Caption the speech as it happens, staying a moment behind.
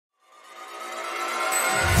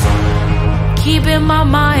keeping my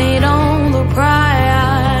mind on the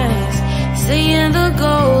prize, seeing the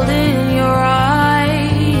gold in your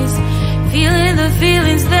eyes, feeling the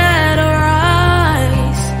feelings that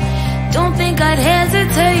arise. Don't think I'd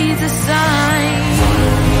hesitate to sign.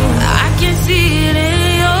 I can see it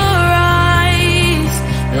in your eyes,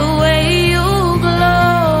 the way you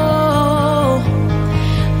glow.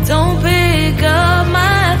 Don't pick up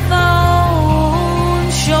my phone,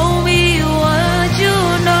 show me what you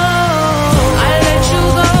know. I let you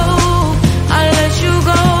go, I let you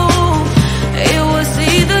go. It was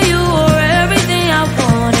either you or everything I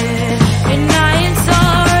wanted, and I ain't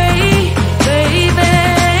sorry, baby.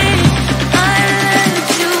 I let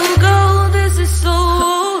you go, this is so.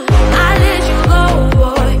 I let you go,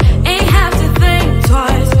 boy, ain't have to think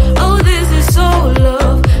twice. Oh, this is so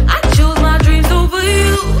love. I chose my dreams over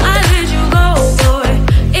you. I let you go, boy,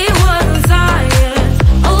 it wasn't science.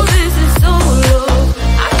 Oh, this is so love.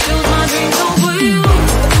 I chose my dreams over you.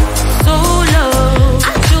 So love.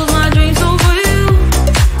 I chose my dreams over you.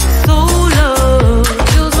 So love. I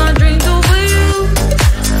chose my dreams over you.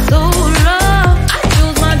 So love. I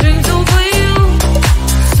chose my dreams over you.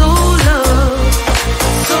 So love.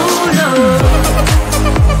 So love.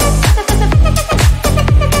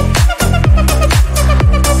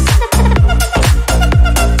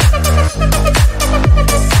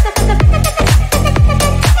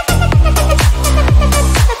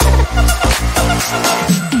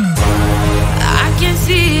 I can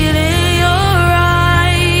see it in your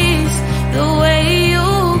eyes, the way you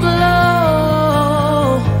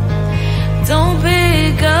glow. Don't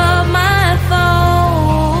pick up my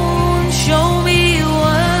phone, show me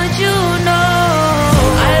what you know.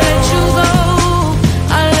 I let you go,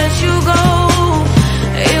 I let you go.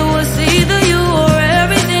 It was either you or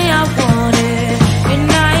everything I wanted,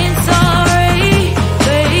 and I ain't sorry,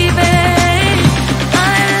 baby.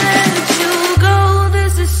 I let you go,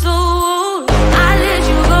 this is so. I let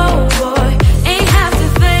you go, boy, ain't have to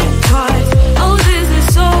think twice. Oh, this is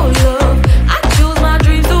so love. I chose my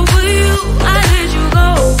dreams over you. I let you go,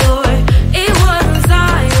 boy, it wasn't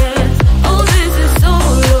science. Oh, this is so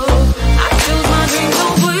love. I chose my dreams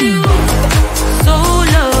over you. So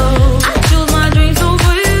love. I chose my dreams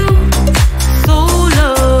over you. So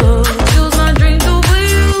love. I chose my dreams over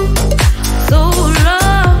you. So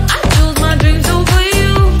love. I chose my dreams over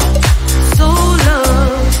you. So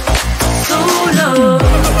love. So love.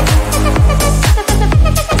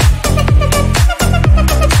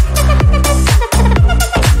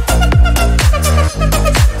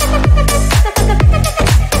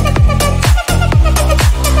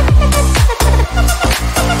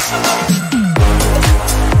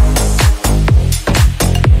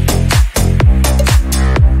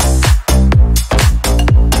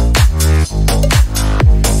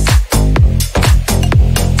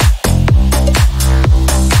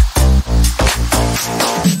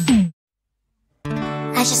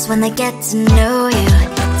 I just wanna get to know you,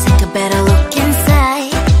 take a better look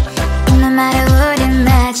inside. No matter what,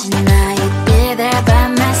 imagine now you'd be there by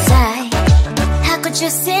my side. How could you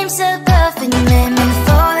seem so perfect, you made me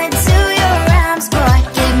fall into your arms, boy.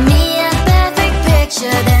 Give me a perfect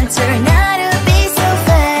picture, then turn out to be so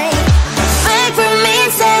fake. Fake for me,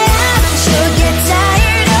 say I'm you'll get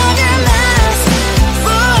tired of your mask.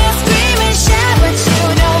 Full of scream and shout, but you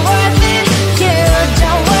don't worth it. You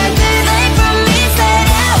don't worth it. Fake for me, say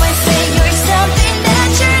I say you're something that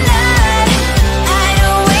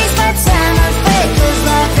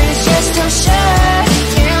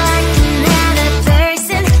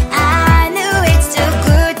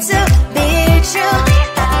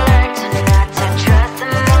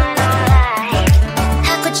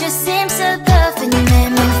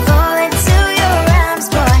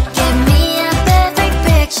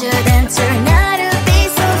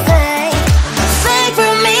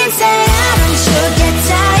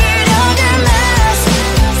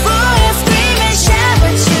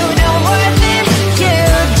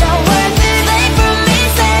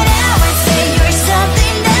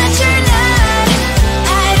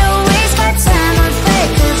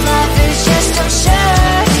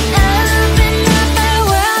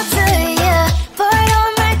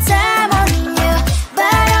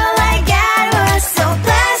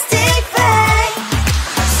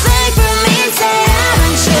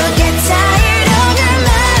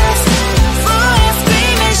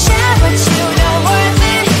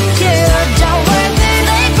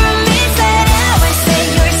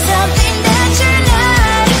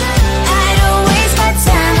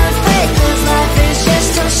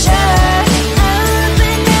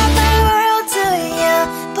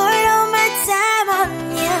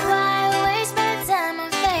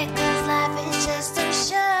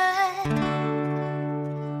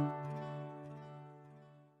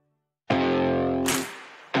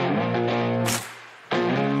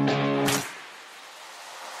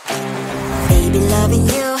Loving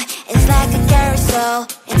you is like a carousel.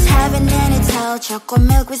 It's heaven and it's hell. Chocolate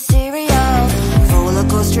milk with cereal. Roller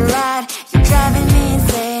coaster ride, you're driving me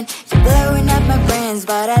insane. You're blowing up my brains,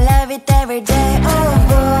 but I love it every day. Oh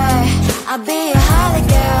boy, I'll be your holly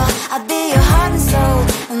girl, I'll be your heart and soul.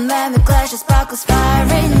 And when we clash, the sparkles fire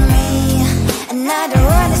in me. And I don't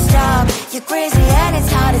wanna stop. You're crazy and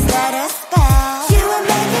it's hard as let us spell. You are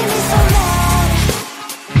making me so mad.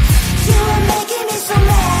 You are making me so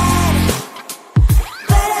mad.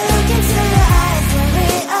 But I look into your eyes and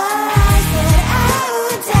realize that I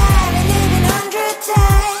would die and even 100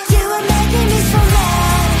 times. You are making me so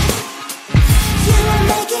mad. You are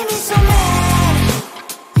making me so mad.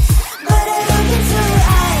 But I look into your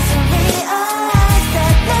eyes and realize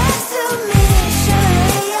that next to me is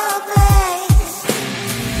surely your place.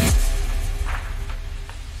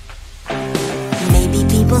 Maybe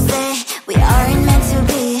people say we aren't meant to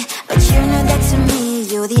be, but you know that to me,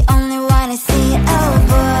 you're the only one I see. Oh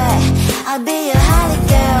boy, I'll be your holly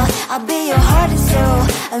girl, I'll be your heart and soul.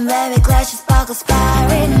 And when we clash, the sparkles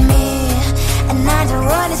fire in me. And I don't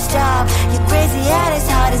wanna stop. You're crazy and as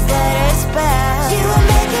hard as that a spell. You are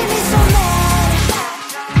making me so mad.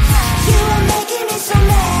 You are making me so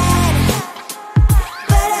mad.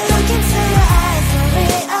 But I look into your eyes and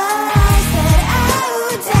realize that I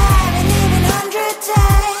would die and even 100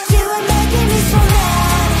 times. You are making me so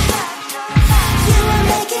mad. You are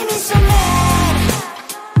making me so mad.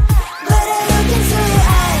 But I look into your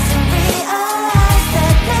eyes and realize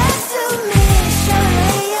that next to me is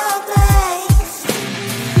surely your place.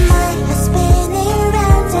 Mind was spinning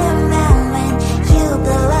round and round when you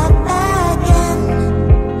blow up again.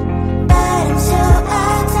 But I'm so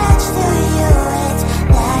attached to you, it's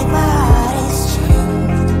like my heart is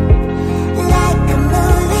chained. Like a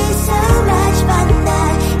movie, so much fun,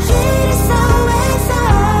 that heat is always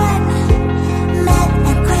on. Mad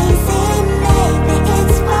and crazy, maybe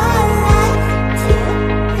it's for life.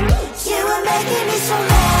 You are making me so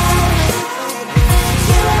mad.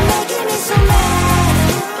 You are making me so mad.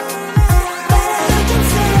 But I look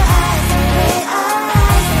into your eyes and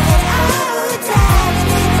realize that I would die and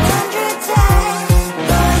even 100 times.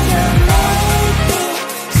 Boy, you make me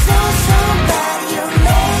so, so bad. You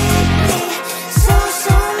make me so,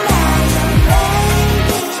 so mad. You make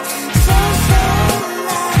me so, so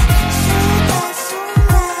mad. So bad, so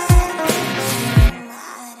mad.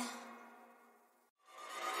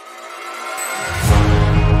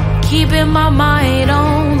 Keeping my mind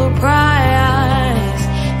on the prize,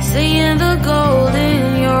 seeing the gold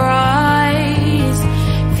in your eyes,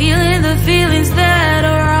 feeling the feelings that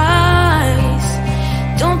arise.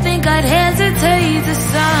 Don't think I'd hesitate to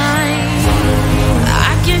sign.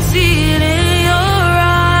 I can see it in your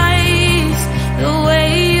eyes, the way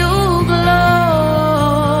you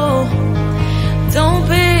glow. Don't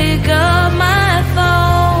pick up my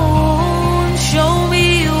phone, show me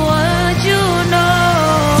what you know.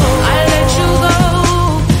 I let you go,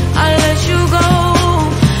 I let you go.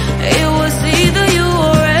 It was either you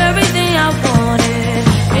or everything I wanted,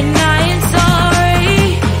 and I ain't sorry,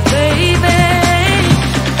 baby.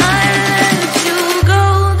 I let you go.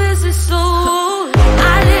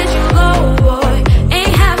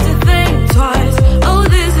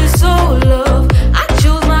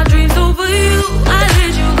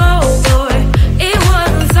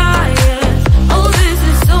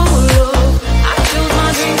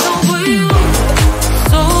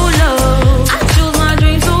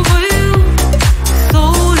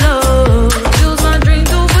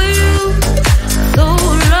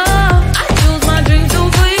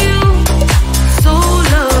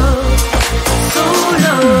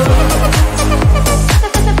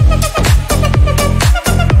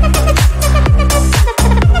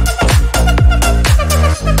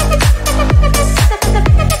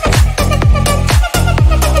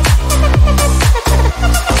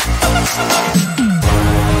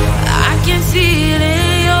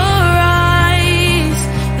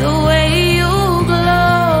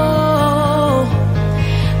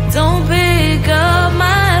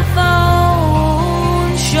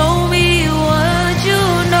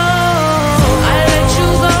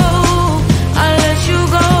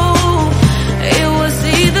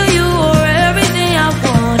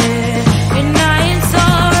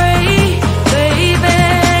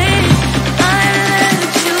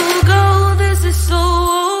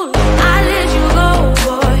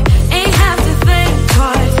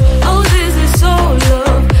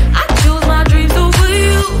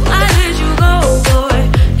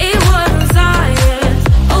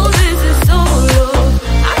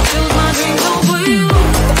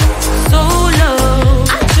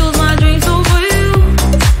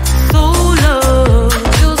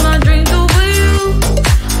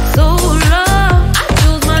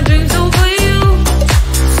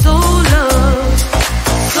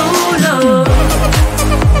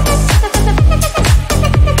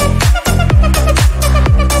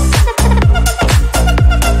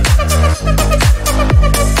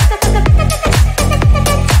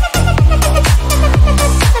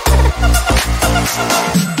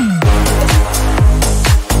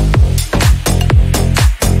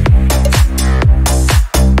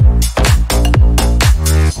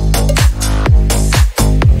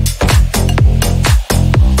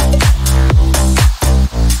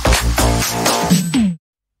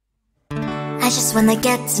 Just wanna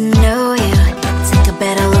get to know you, take a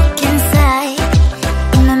better look inside.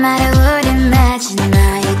 No matter what, imagine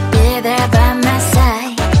now you'd be there by my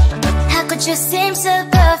side. How could you seem so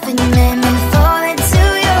perfect? You made me fall into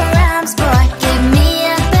your arms, boy. Give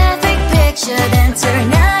me a perfect picture, then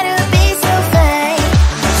turn out to be so fake.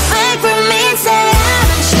 Fake for me, say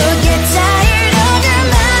I'm sure get tired of your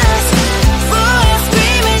mask. Full of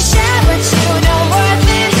scream and shout, but you don't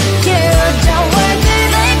worth it. You don't worth it.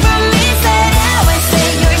 Fake for me, say that way, say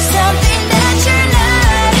you're something that you're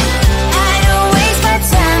not. I don't waste my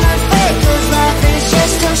time on fake, 'cause life is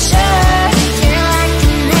just too short. You're like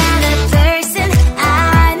another person.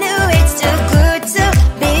 I knew it's too good to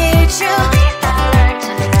be true. I learned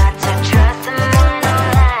to not to trust someone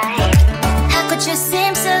online. How could you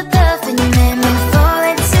seem so perfect? You made me fall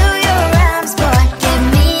into your arms, boy. Give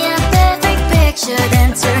me a perfect picture, then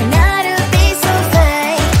turn out to be so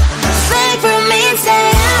fake. Fake for me, say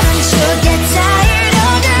I'm sure get tired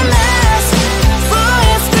of your mask. Full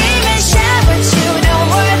of scream and shout, but you don't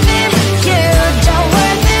worth it. You don't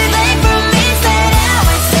worth it. Fake for me, say that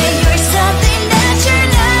way, say you're something that you're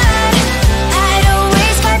not. I don't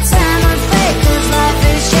waste my time on fake, 'cause life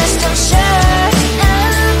is just too short. I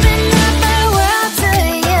open up my world to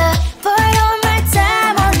you, poured all my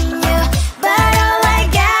time on you, but all I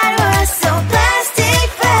got was so plastic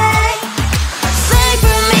fake. Fake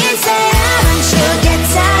for me, say I'm sure get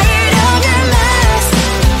tired of your mask.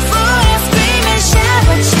 Full of scream and shout,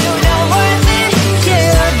 but you don't worth it. You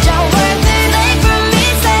don't worth it. Fake for me,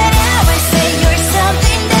 say that way, say you're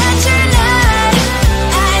something that you're not.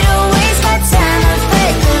 I don't waste my time on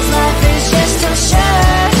fake, 'cause life is just too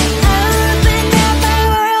short. I open up my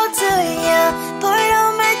world to you, poured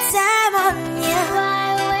all my time on you. Why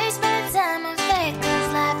waste my time on fake, 'cause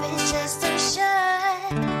life is just too short.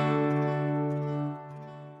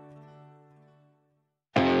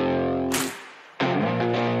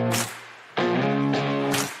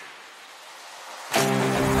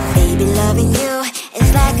 Baby, loving you is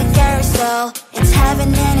like a carousel. It's heaven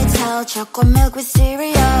and it's hell. Chocolate milk with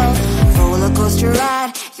cereal. Roller coaster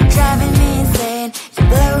ride, you're driving me insane. You're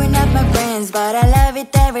blowing up my brains, but I love it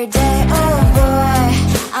every day. Oh boy,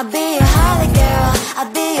 I'll be your holly girl,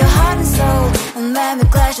 I'll be your heart and soul. And when we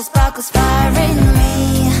clash, the sparkles fire in me,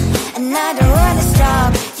 and I don't wanna stop.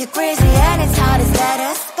 You're crazy and it's hard as that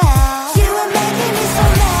a spell. You are making me so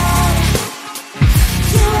mad.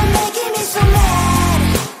 You are making me so mad.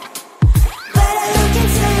 But I look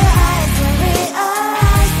into your eyes and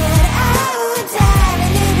realize that I would die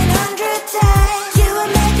and even 100 times. You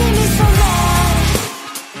are making me so mad.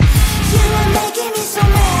 You are making me so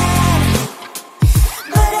mad.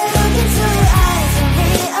 But I look into your eyes and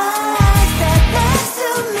realize that next to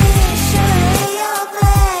me is surely your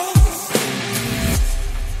place.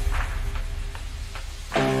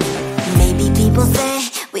 Maybe people say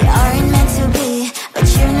we aren't meant to be, but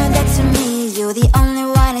you know that to me, you're the only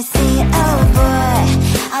one I see. Oh boy,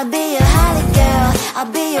 I'll be your holly girl,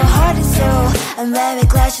 I'll be your heart and soul. And when we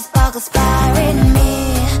clash, the sparkles fire in me,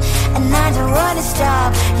 and I don't wanna stop.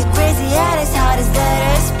 You're crazy and as hard as that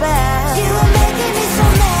a spell. You are making me so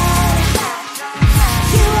mad.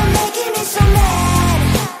 You are making me so mad.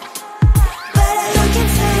 But I look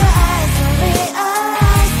into your eyes and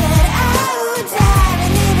realize that I would die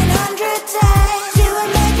and even 100 times. You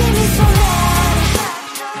are making me so mad.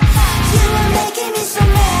 You are making me so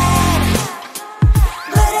mad.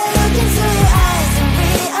 But I look into your eyes and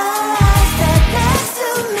realize that next to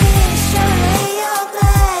me is surely your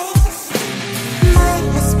place. Mind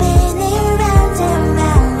is spinning round and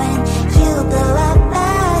round when you blow up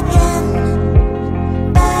again.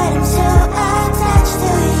 But I'm so attached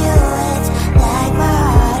to you, it's like my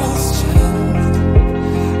heart is chained.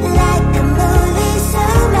 Like a movie, so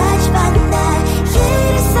much fun that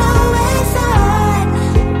heat is always on.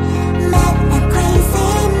 Mad and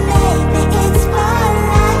crazy, maybe it's for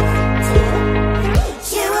life.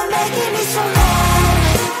 You are making me so mad.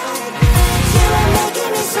 You are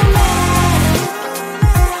making me so mad.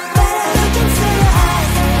 But I look into your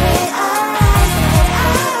eyes and realize that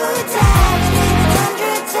I would die and even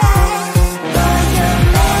 100 times. Boy, you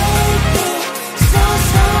make me so,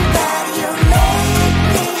 so bad. You make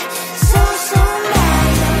me so, so mad.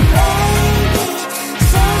 You make me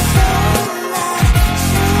so, so mad.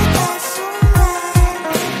 So bad, so mad,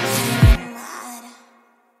 so mad.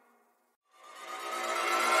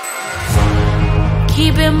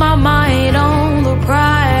 Keeping my mind on the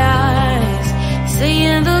prize,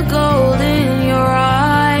 saying